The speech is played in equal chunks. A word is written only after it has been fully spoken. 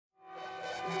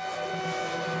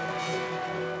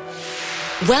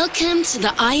Welcome to the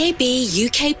IAB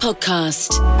UK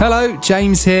podcast. Hello,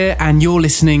 James here, and you're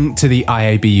listening to the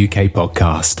IAB UK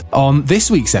podcast. On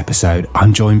this week's episode,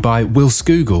 I'm joined by Will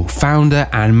Scougal, founder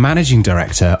and managing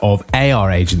director of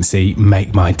AR agency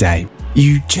Make My Day.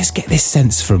 You just get this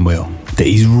sense from Will that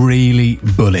he's really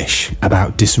bullish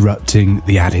about disrupting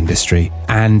the ad industry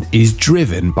and is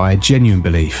driven by a genuine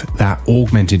belief that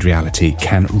augmented reality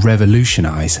can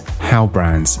revolutionise how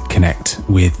brands connect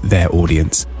with their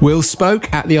audience. Will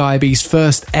spoke at the IAB's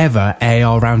first ever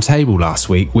AR roundtable last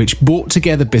week, which brought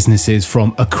together businesses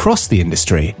from across the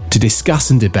industry to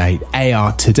discuss and debate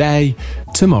AR today,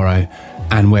 tomorrow,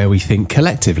 and where we think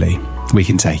collectively we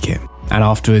can take it. And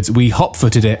afterwards, we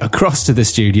hot-footed it across to the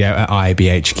studio at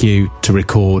IAB HQ to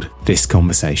record this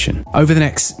conversation. Over the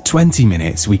next 20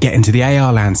 minutes, we get into the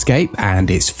AR landscape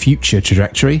and its future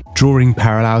trajectory, drawing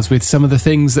parallels with some of the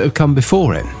things that have come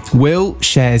before it. Will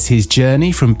shares his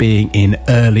journey from being in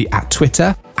early at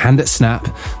Twitter and at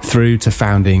Snap through to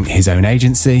founding his own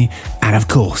agency. And of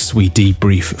course, we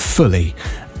debrief fully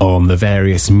on the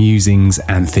various musings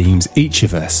and themes each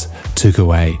of us took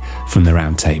away from the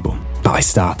roundtable. But I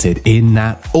started in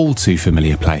that all too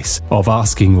familiar place of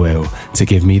asking Will to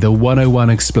give me the 101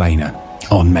 explainer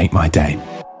on Make My Day.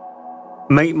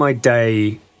 Make My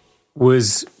Day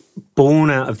was born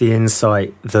out of the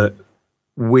insight that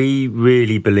we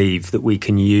really believe that we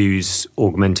can use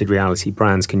augmented reality,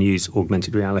 brands can use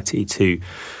augmented reality to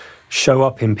show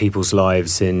up in people's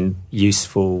lives in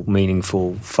useful,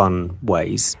 meaningful, fun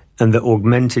ways. And that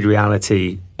augmented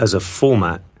reality as a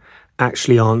format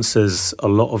actually answers a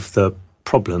lot of the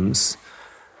problems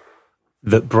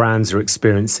that brands are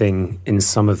experiencing in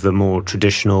some of the more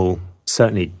traditional,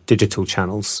 certainly digital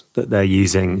channels that they're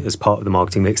using as part of the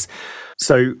marketing mix.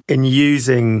 So in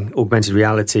using augmented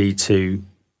reality to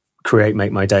create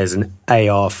Make My Day as an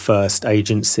AR-first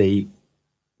agency,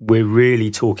 we're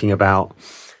really talking about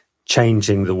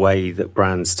changing the way that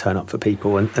brands turn up for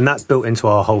people. And that's built into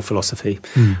our whole philosophy.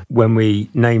 When we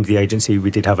named the agency,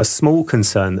 we did have a small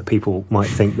concern that people might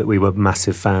think that we were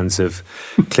massive fans of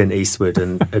Clint Eastwood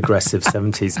and aggressive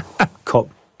 70s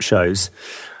cop shows.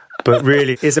 But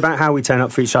really, it's about how we turn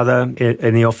up for each other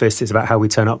in the office. It's about how we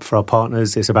turn up for our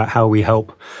partners. It's about how we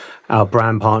help our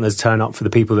brand partners turn up for the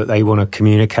people that they want to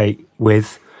communicate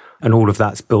with. And all of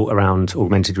that's built around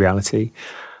augmented reality.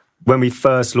 When we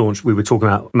first launched, we were talking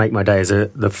about Make My Day as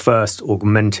the first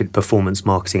augmented performance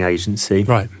marketing agency.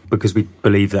 Right. Because we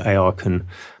believe that AR can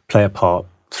play a part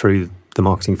through the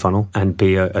marketing funnel and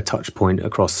be a touch point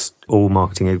across all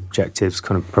marketing objectives,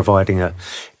 kind of providing a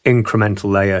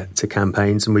incremental layer to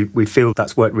campaigns. And we feel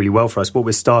that's worked really well for us. What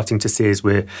we're starting to see is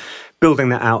we're building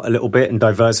that out a little bit and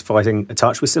diversifying a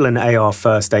touch. We're still an AR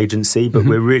first agency, but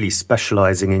we're really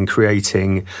specializing in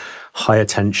creating high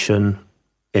attention,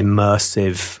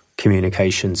 immersive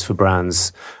communications for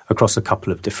brands across a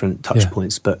couple of different touch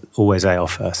points, but always AR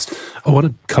first. I want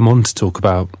to come on to talk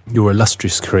about your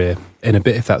illustrious career in a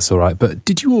bit, if that's all right. But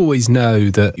did you always know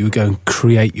that you would go and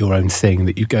create your own thing,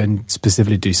 that you'd go and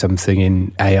specifically do something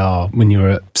in AR when you were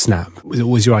at Snap? Was it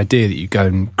always your idea that you'd go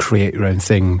and create your own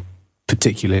thing,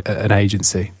 particularly at an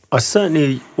agency? I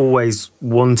certainly always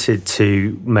wanted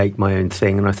to make my own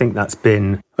thing, and I think that's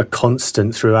been a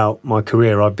constant throughout my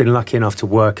career. I've been lucky enough to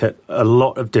work at a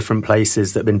lot of different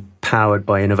places that have been powered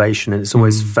by innovation, and it's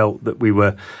always felt that we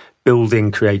were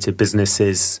building creative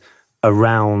businesses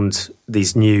around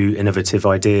these new innovative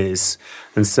ideas.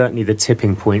 And certainly the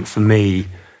tipping point for me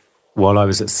while I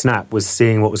was at Snap was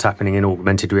seeing what was happening in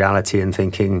augmented reality and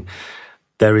thinking,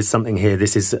 there is something here.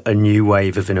 This is a new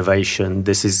wave of innovation.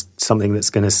 This is something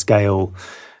that's going to scale.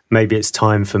 Maybe it's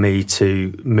time for me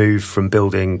to move from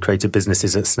building creative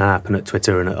businesses at Snap and at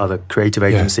Twitter and at other creative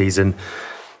agencies and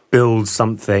build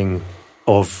something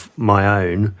of my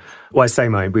own. Well, I say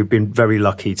my own. We've been very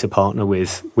lucky to partner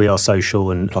with We Are Social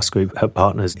and Plus Group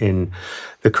partners in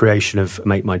the creation of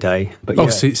Make My Day. But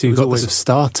so you've got this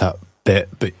startup bit,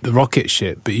 but the rocket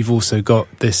ship, but you've also got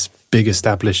this big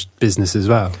established business as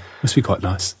well. Must be quite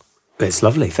nice. It's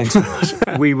lovely. Thanks very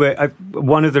much. We were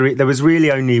there was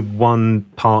really only one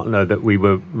partner that we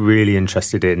were really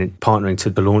interested in partnering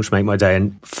to launch Make My Day.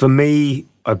 And for me,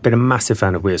 I've been a massive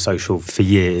fan of We Are Social for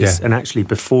years. And actually,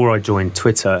 before I joined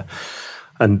Twitter,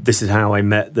 and this is how I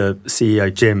met the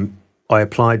CEO, Jim, I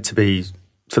applied for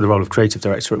the role of creative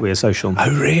director at We Are Social.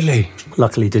 Oh, really?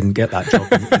 Luckily, didn't get that job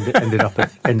and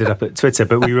ended up at Twitter.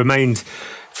 But we remained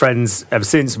friends ever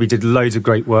since. We did loads of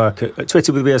great work at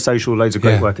Twitter with We Are Social, loads of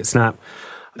great work at Snap.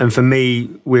 And for me,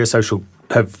 We Are Social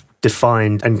have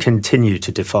defined and continue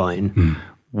to define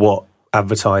what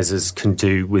advertisers can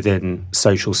do within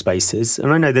social spaces.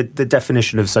 And I know that the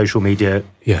definition of social media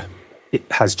it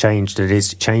has changed and it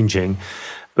is changing.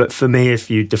 But for me, if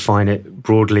you define it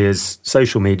broadly as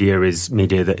social media is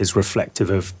media that is reflective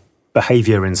of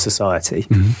behaviour in society.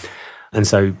 And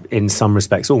so in some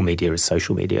respects, all media is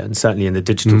social media. And certainly in the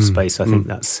digital space, I think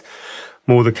that's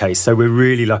more the case. So we're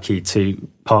really lucky to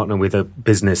partner with a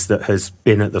business that has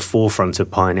been at the forefront of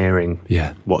pioneering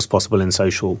what's possible in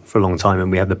social for a long time.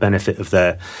 And we have the benefit of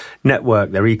their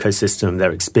network, their ecosystem,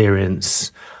 their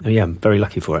experience. And I'm very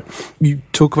lucky for it. You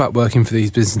talk about working for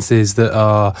these businesses that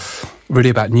are really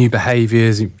about new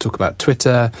behaviours. You talk about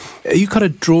Twitter. Are you kind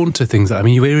of drawn to things? I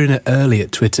mean, you were in it early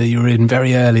at Twitter. You were in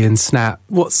very early in Snap.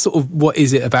 What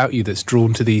is it about you that's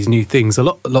drawn to these new things?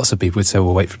 Lots of people would say,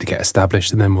 "We'll wait for it to get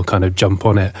established and then we'll kind of jump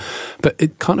on it." But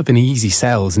it can't have been easy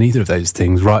sales, neither of those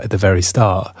things, right at the very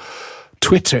start.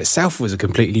 Twitter itself was a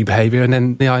completely new behaviour, and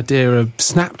then the idea of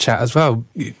Snapchat as well.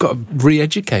 You've got to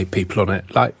re-educate people on it.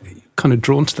 Like, kind of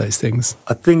drawn to those things?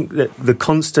 I think that the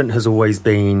constant has always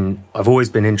been, I've always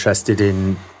been interested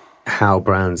in how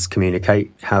brands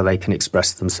communicate, how they can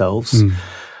express themselves.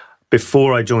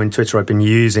 Before I joined Twitter, I've been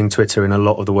using Twitter in a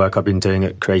lot of the work I've been doing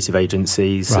at creative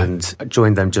agencies, and I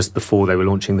joined them just before they were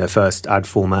launching their first ad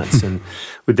formats and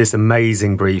with this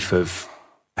amazing brief of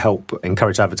help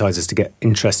encourage advertisers to get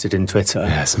interested in Twitter.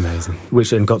 Yeah, it's amazing.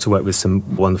 And got to work with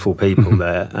some wonderful people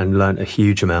there and learnt a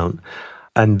huge amount.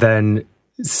 And then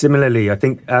similarly, I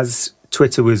think as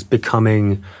Twitter was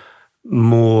becoming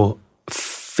more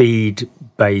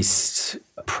feed-based,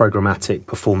 programmatic,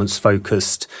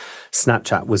 performance-focused,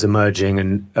 Snapchat was emerging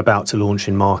and about to launch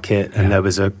in market, and there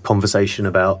was a conversation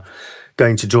about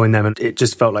going to join them, and it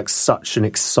just felt like such an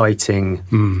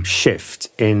exciting shift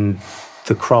in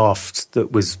the craft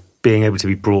that was being able to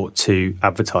be brought to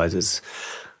advertisers.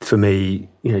 For me,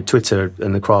 Twitter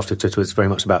and the craft of Twitter was very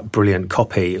much about brilliant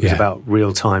copy. It was about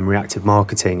real-time reactive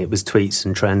marketing. It was tweets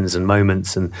and trends and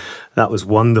moments, and that was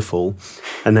wonderful.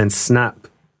 And then Snap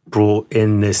brought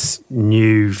in this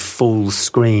new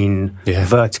full-screen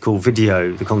vertical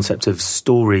video, the concept of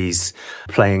stories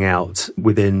playing out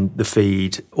within the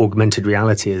feed, augmented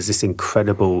reality as this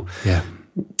incredible,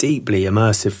 deeply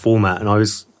immersive format. And I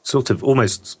was sort of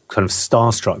almost kind of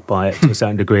starstruck by it to a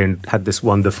certain degree, and had this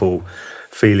wonderful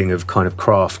feeling of kind of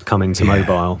craft coming to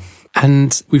mobile.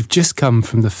 And we've just come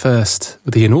from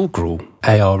the inaugural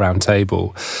AR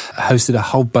Roundtable, hosted a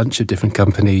whole bunch of different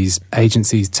companies,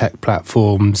 agencies, tech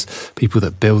platforms, people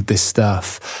that build this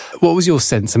stuff. What was your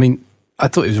sense? I mean, I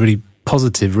thought it was a really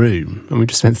positive room, and we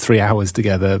just spent 3 hours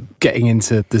together getting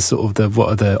into the sort of what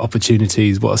are the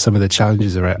opportunities, what are some of the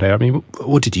challenges around there. I mean,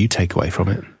 what did you take away from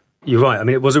it? You're right. I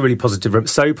mean, it was a really positive room.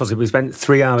 So positive. We spent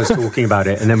 3 hours talking about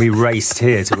it, and then we raced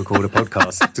here to record a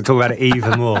podcast to talk about it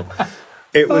even more.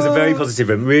 It was a very positive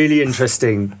room. Really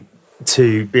interesting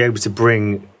to be able to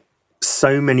bring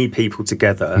so many people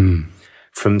together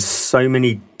from so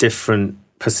many different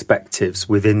perspectives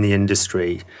within the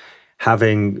industry,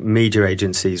 having media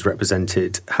agencies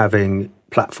represented, having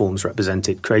platforms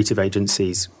represented, creative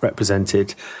agencies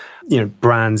represented,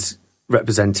 brands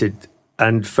represented,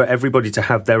 and for everybody to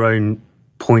have their own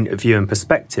point of view and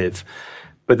perspective,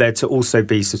 but there to also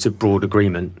be sort of broad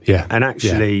agreement. And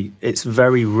actually, it's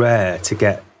very rare to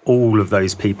get all of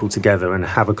those people together and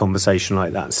have a conversation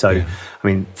like that. So, I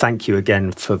mean, thank you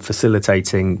again for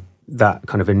facilitating that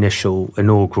kind of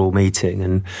inaugural meeting.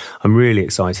 And I'm really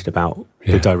excited about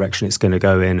the direction it's going to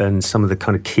go in and some of the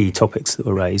kind of key topics that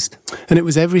were raised. And it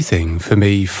was everything for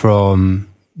me, from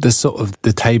the sort of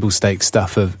the table stake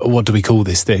stuff of what do we call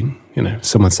this thing?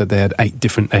 Someone said they had 8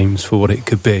 different names for what it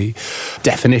could be.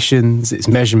 Definitions, it's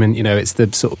measurement, it's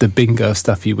the sort of the bingo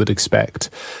stuff you would expect.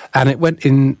 And it went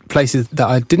in places that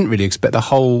I didn't really expect. The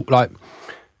whole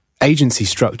agency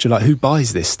structure, who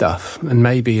buys this stuff? And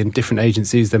maybe in different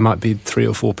agencies there might be 3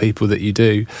 or 4 people that you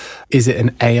do. Is it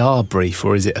an AR brief,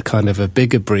 or is it a kind of a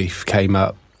bigger brief came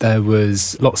up? There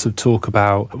was lots of talk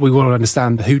about, we want to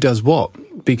understand who does what,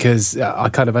 because I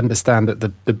kind of understand that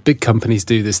the big companies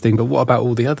do this thing, but what about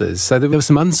all the others? So there was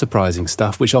some unsurprising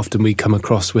stuff, which often we come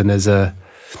across when there's and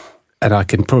I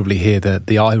can probably hear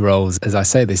the eye rolls as I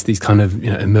say this, these kind of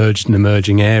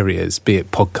emerging areas, be it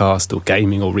podcast or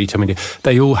gaming or retail media,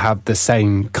 they all have the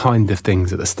same kind of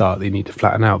things at the start that you need to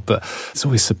flatten out, but there's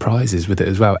always surprises with it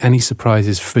as well. Any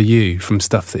surprises for you from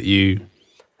stuff that you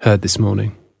heard this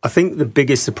morning? I think the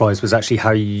biggest surprise was actually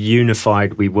how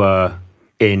unified we were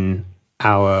in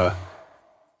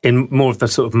more of the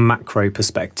sort of macro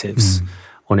perspectives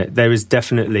on it. There is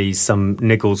definitely some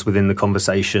niggles within the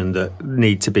conversation that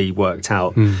need to be worked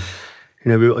out.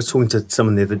 I was talking to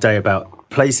someone the other day about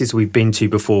places we've been to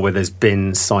before where there's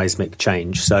been seismic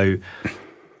change. So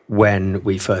when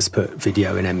we first put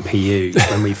video in MPU,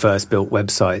 when we first built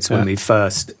websites, when we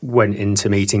first went into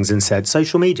meetings and said,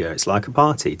 social media, it's like a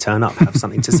party, turn up, have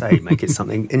something to say, make it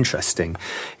something interesting.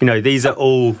 These are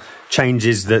all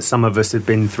changes that some of us have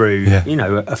been through,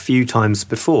 a few times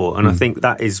before. And I think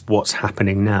that is what's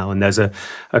happening now. And there's a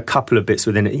couple of bits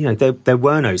within it. There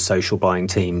were no social buying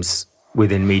teams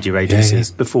within media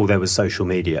agencies before there was social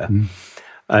media.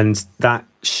 And that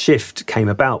shift came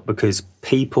about because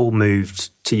people moved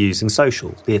to using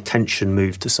social. The attention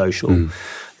moved to social.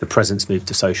 The presence moved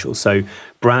to social. So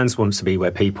brands want to be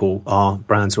where people are.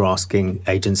 Brands are asking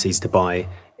agencies to buy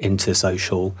into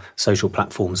social. Social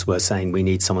platforms were saying, we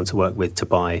need someone to work with to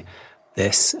buy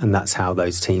this. And that's how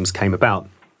those teams came about.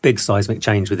 Big seismic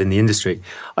change within the industry.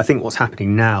 I think what's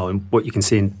happening now, and what you can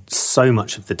see in so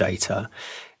much of the data,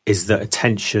 is that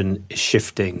attention is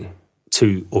shifting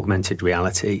to augmented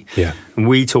reality. And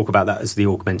we talk about that as the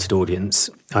augmented audience.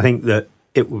 I think that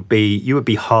you would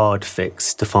be hard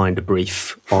fixed to find a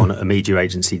brief on a media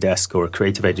agency desk or a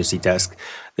creative agency desk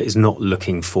that is not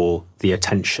looking for the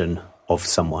attention of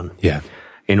someone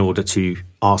in order to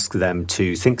ask them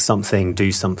to think something,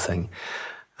 do something.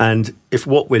 And if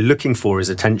what we're looking for is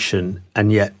attention,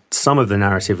 and yet some of the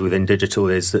narrative within digital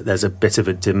is that there's a bit of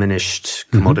a diminished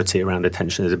commodity around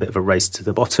attention, there's a bit of a race to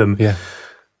the bottom.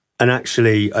 And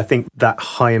actually, I think that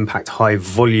high impact, high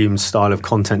volume style of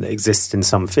content that exists in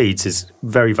some feeds is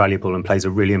very valuable and plays a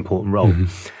really important role.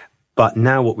 But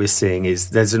now what we're seeing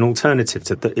is there's an alternative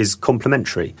to that is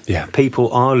complementary.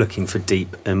 People are looking for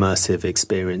deep, immersive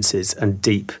experiences and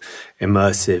deep,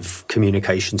 immersive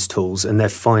communications tools, and they're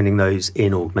finding those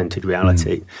in augmented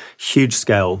reality. Huge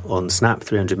scale on Snap,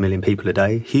 300 million people a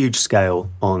day. Huge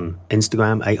scale on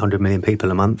Instagram, 800 million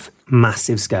people a month.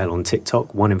 Massive scale on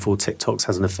TikTok. 1 in 4 TikToks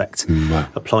has an effect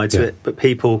applied to it. But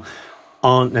people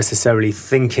aren't necessarily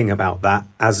thinking about that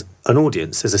as an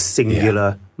audience, as a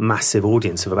singular, massive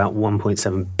audience of about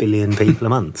 1.7 billion people a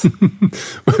month.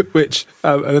 Which,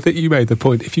 and I think you made the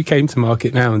point, if you came to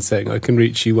market now and saying, I can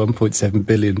reach you 1.7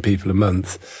 billion people a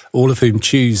month, all of whom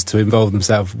choose to involve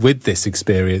themselves with this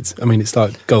experience, I mean, it's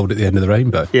like gold at the end of the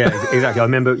rainbow. Yeah, exactly. I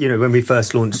remember, when we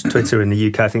first launched Twitter in the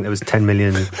UK, I think there was 10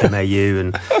 million MAU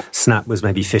and Snap was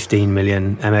maybe 15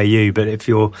 million MAU. But if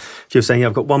you're saying,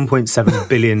 I've got 1.7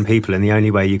 billion people and the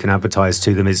only way you can advertise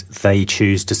to them is they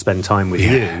choose to spend time with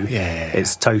you,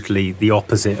 it's totally the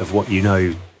opposite of what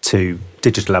to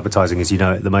digital advertising as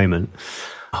at the moment.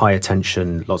 High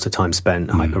attention, lots of time spent,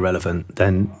 hyper relevant,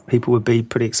 then people would be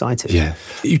pretty excited.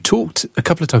 You talked a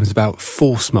couple of times about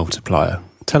force multiplier.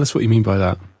 Tell us what you mean by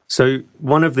that. So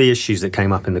one of the issues that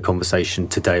came up in the conversation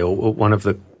today, or one of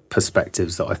the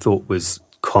perspectives that I thought was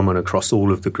common across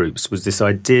all of the groups, was this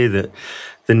idea that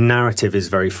the narrative is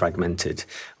very fragmented.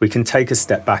 We can take a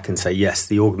step back and say, yes,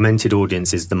 the augmented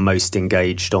audience is the most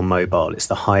engaged on mobile. It's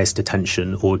the highest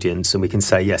attention audience. And we can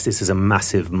say, yes, this is a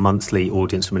massive monthly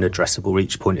audience from an addressable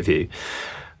reach point of view.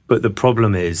 But the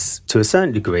problem is, to a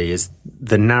certain degree, is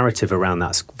the narrative around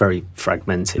that's very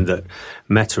fragmented, that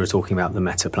Meta are talking about the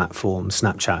Meta platform,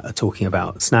 Snapchat are talking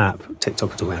about Snap,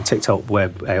 TikTok are talking about TikTok,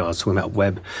 Web AR is talking about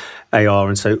Web AR.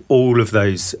 And so all of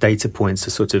those data points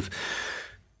are sort of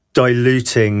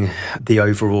diluting the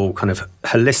overall kind of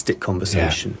holistic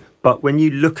conversation. But when you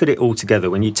look at it all together,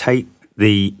 when you take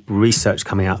the research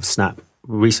coming out of Snap,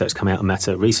 research coming out of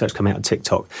Meta, research coming out of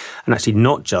TikTok, and actually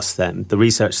not just them, the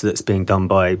research that's being done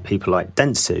by people like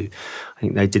Dentsu. I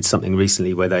think they did something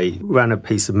recently where they ran a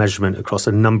piece of measurement across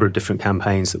a number of different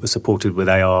campaigns that were supported with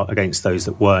AR against those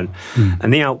that weren't.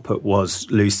 And the output was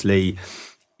loosely,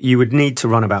 you would need to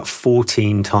run about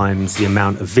 14 times the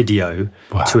amount of video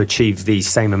to achieve the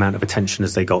same amount of attention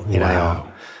as they got in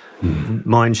AR.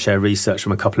 Mindshare research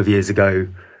from a couple of years ago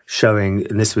showing,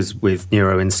 and this was with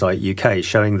NeuroInsight UK,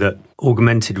 showing that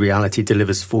augmented reality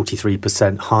delivers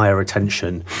 43% higher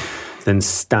attention than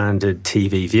standard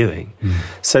TV viewing.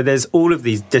 So there's all of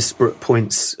these disparate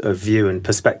points of view and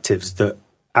perspectives that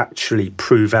actually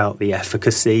prove out the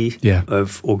efficacy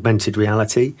of augmented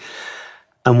reality.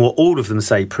 And what all of them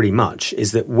say pretty much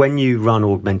is that when you run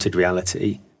augmented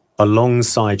reality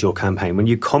alongside your campaign, when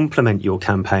you complement your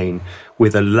campaign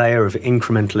with a layer of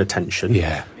incremental attention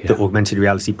that augmented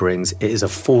reality brings, it is a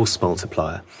force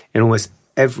multiplier. In almost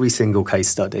every single case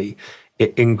study,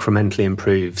 it incrementally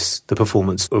improves the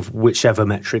performance of whichever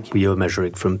metric you're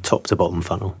measuring from top to bottom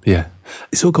funnel.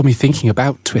 It's all got me thinking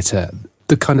about Twitter.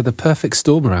 The perfect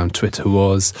storm around Twitter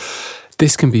was,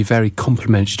 this can be very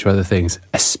complementary to other things,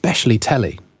 especially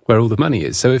telly. where all the money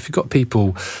is. So if you've got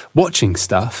people watching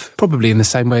stuff, probably in the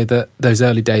same way that those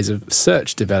early days of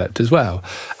search developed as well.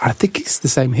 I think it's the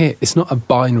same here. It's not a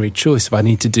binary choice if I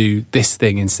need to do this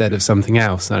thing instead of something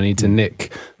else. I need to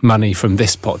nick money from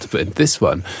this pot to put in this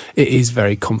one. It is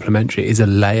very complementary. It is a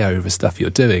layer over stuff you're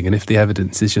doing. And if the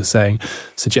evidence is you're saying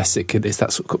suggests it's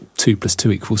that sort of 2 +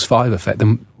 2 = 5 effect,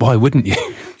 then why wouldn't you?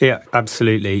 Yeah,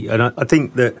 absolutely. And I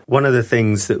think that one of the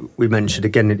things that we mentioned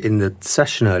again in the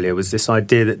session earlier was this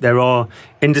idea that there are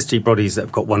industry bodies that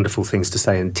have got wonderful things to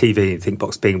say, and TV,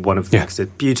 Thinkbox being one of them, because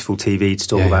it's beautiful TV to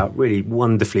talk about, really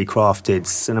wonderfully crafted,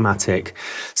 cinematic,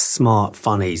 smart,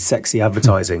 funny, sexy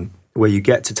advertising, where you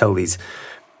get to tell these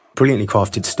brilliantly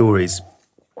crafted stories.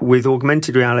 With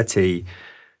augmented reality,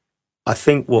 I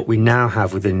think what we now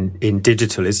have in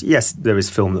digital is, yes, there is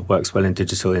film that works well in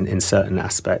digital in certain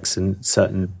aspects and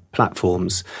certain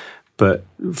platforms, but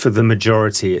for the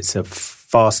majority, it's a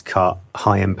fast cut,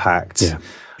 high impact,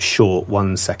 short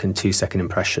 1 second, 2 second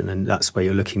impression, and that's where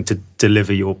you're looking to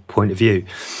deliver your point of view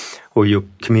or your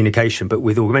communication. But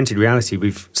with augmented reality,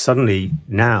 we've suddenly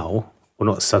now, well,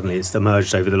 not suddenly, it's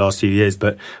emerged over the last few years,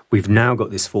 but we've now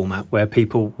got this format where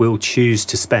people will choose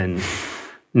to spend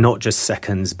not just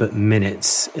seconds, but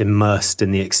minutes immersed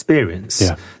in the experience.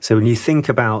 Yeah. So when you think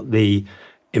about the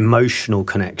emotional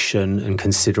connection and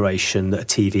consideration that a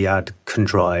TV ad can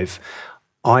drive,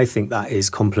 I think that is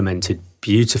complemented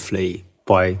beautifully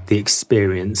by the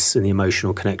experience and the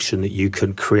emotional connection that you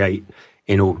can create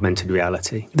in augmented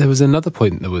reality. There was another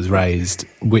point that was raised,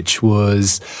 which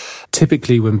was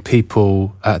typically when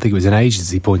people, I think it was an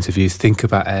agency point of view, think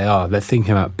about AR, they're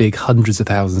thinking about big hundreds of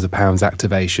thousands of pounds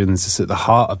activations. It's at the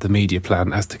heart of the media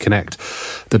plan as to connect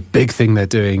the big thing they're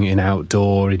doing in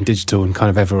outdoor, in digital and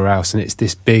kind of everywhere else. And it's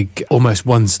this big, almost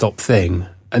one-stop thing.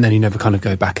 And then you never kind of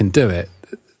go back and do it.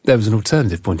 There was an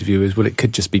alternative point of view as well. It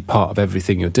could just be part of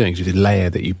everything you're doing. The layer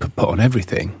that you put on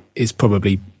everything is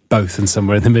probably both and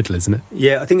somewhere in the middle, isn't it?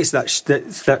 Yeah, I think it's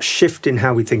that shift in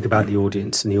how we think about the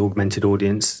audience and the augmented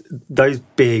audience. Those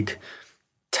big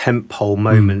tentpole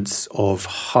moments of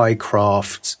high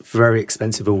craft, very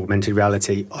expensive augmented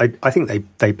reality, I think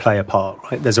they play a part,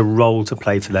 right? There's a role to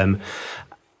play for them.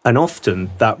 And often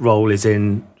that role is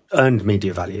in earned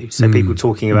media value. So people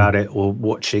talking about it or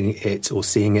watching it or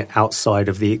seeing it outside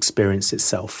of the experience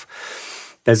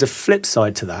itself. There's a flip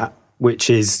side to that, which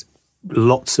is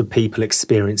lots of people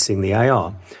experiencing the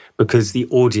AR because the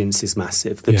audience is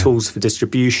massive. The tools for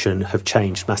distribution have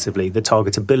changed massively. The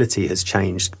targetability has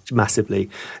changed massively.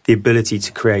 The ability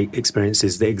to create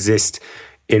experiences that exist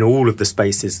in all of the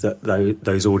spaces that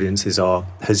those audiences are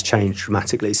has changed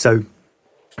dramatically. So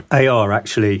AR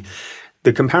actually,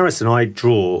 the comparison I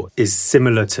draw is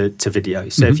similar to video.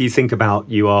 So if you think about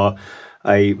you are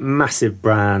a massive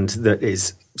brand that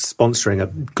is sponsoring a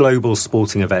global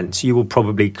sporting event, you will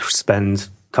probably spend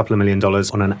a couple of $1 million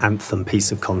on an anthem piece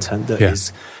of content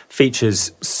that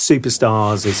features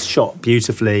superstars, is shot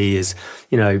beautifully, is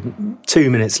 2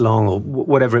 minutes long or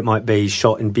whatever it might be,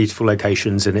 shot in beautiful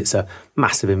locations, and it's a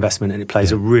massive investment and it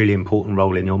plays a really important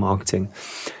role in your marketing.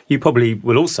 You probably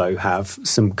will also have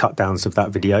some cut downs of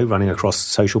that video running across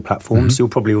social platforms. You'll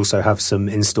probably also have some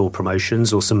in-store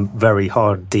promotions or some very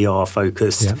hard DR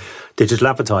focused digital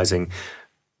advertising.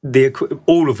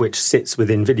 All of which sits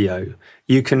within video.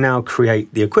 You can now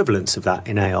create the equivalents of that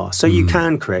in AR. So you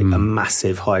can create a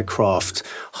massive high craft,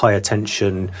 high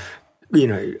attention,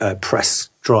 press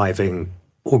driving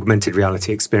augmented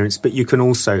reality experience, but you can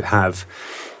also have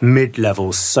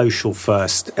mid-level, social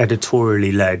first,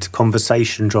 editorially led,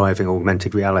 conversation driving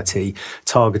augmented reality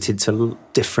targeted to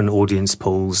different audience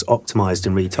pools, optimized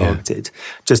and retargeted,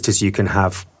 just as you can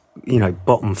have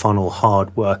bottom funnel,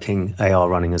 hard working AR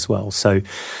running as well. So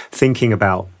thinking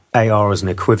about AR as an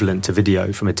equivalent to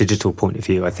video from a digital point of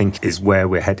view, I think is where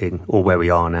we're heading or where we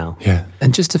are now. Yeah.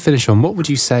 And just to finish on, what would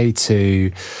you say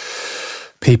to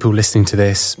people listening to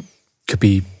this? Could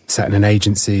be sat in an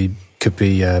agency, could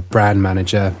be a brand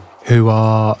manager who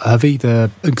have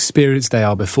either experienced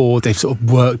AR before, they've sort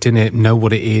of worked in it, know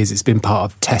what it is, it's been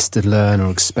part of test and learn or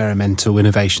experimental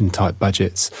innovation type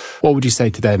budgets. What would you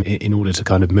say to them in order to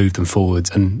kind of move them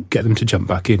forwards and get them to jump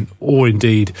back in? Or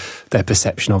indeed, their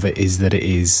perception of it is that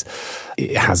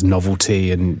it has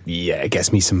novelty and it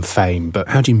gets me some fame. But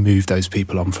how do you move those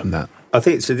people on from that? I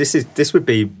think so. This would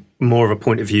be more of a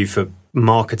point of view for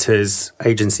marketers,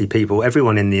 agency people,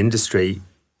 everyone in the industry.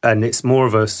 And it's more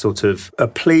of a sort of a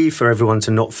plea for everyone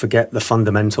to not forget the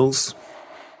fundamentals,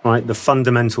 right? The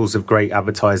fundamentals of great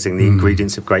advertising, the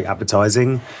ingredients of great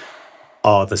advertising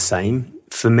are the same.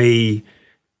 For me,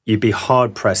 you'd be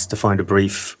hard-pressed to find a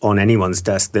brief on anyone's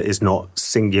desk that is not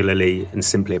singularly and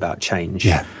simply about change.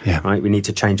 Yeah. Right? We need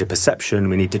to change a perception.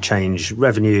 We need to change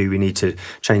revenue. We need to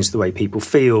change the way people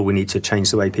feel. We need to change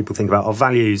the way people think about our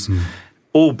values.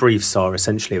 All briefs are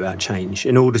essentially about change.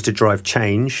 In order to drive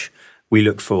change, we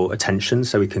look for attention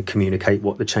so we can communicate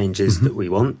what the change is that we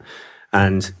want.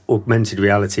 And augmented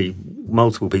reality,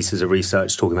 multiple pieces of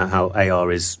research talking about how AR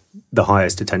is the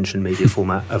highest attention media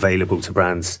format available to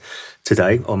brands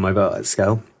today on mobile at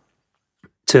scale.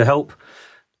 To help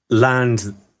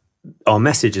land our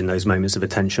message in those moments of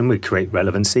attention, we create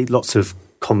relevancy. Lots of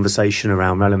conversation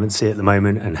around relevancy at the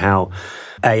moment and how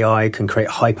AI can create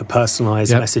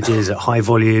hyper-personalized messages at high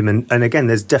volume. And again,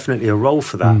 there's definitely a role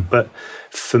for that. But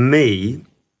for me,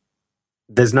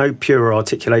 there's no purer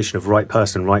articulation of right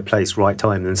person, right place, right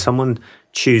time than someone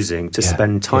choosing to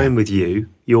spend time with you,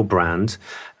 your brand,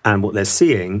 and what they're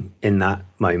seeing in that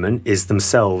moment is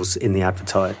themselves in the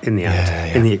in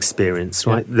the experience,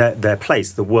 right? Their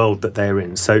place, the world that they're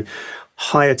in. So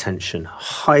high attention,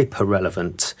 hyper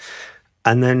relevant,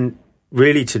 and then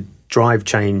really to drive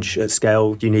change at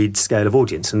scale, you need scale of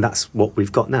audience, and that's what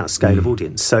we've got now, scale of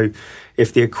audience. So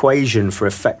if the equation for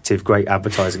effective, great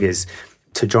advertising is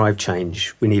to drive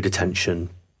change, we need attention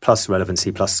plus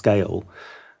relevancy plus scale,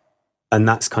 and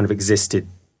that's kind of existed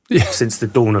since the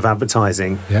dawn of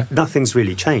advertising. Nothing's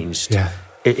really changed.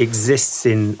 It exists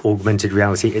in augmented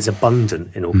reality. It's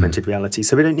abundant in augmented reality.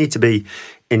 So we don't need to be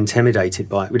intimidated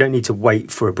by it. We don't need to wait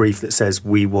for a brief that says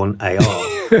we want AR.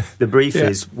 The brief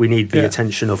is we need the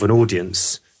attention of an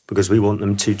audience because we want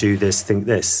them to do this, think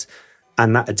this.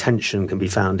 And that attention can be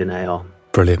found in AR.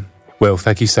 Brilliant. Will,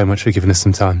 thank you so much for giving us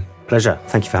some time. Pleasure.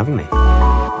 Thank you for having me.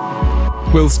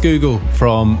 Will Scougal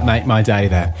from Make My Day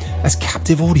there. As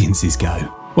captive audiences go,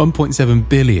 1.7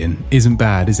 billion isn't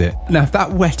bad, is it? Now, if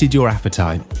that whetted your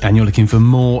appetite and you're looking for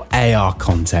more AR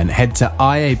content, head to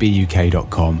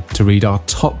iabuk.com to read our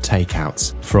top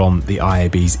takeouts from the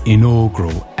IAB's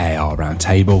inaugural AR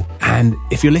Roundtable. And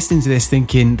if you're listening to this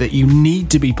thinking that you need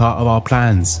to be part of our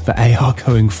plans for AR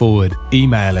going forward,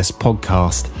 email us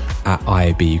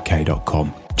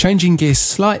podcast@iabuk.com. Changing gears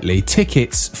slightly,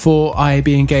 tickets for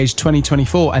IAB Engage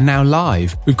 2024 are now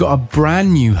live. We've got a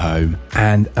brand new home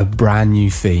and a brand new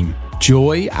theme.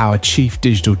 Joy, our chief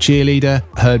digital cheerleader,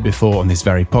 heard before on this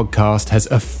very podcast, has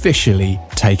officially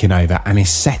taken over and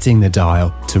is setting the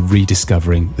dial to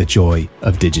rediscovering the joy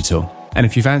of digital. And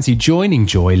if you fancy joining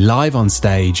Joy live on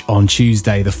stage on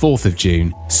Tuesday, the 4th of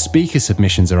June, speaker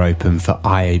submissions are open for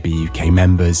IAB UK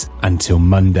members until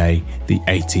Monday, the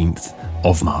 18th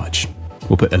of March.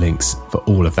 We'll put the links for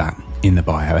all of that in the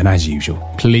bio. And as usual,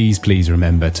 please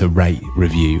remember to rate,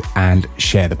 review, and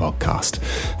share the podcast.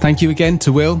 Thank you again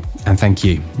to Will, and thank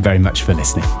you very much for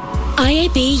listening.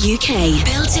 IAB UK,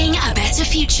 building a better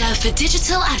future for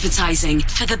digital advertising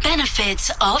for the benefit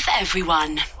of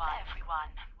everyone.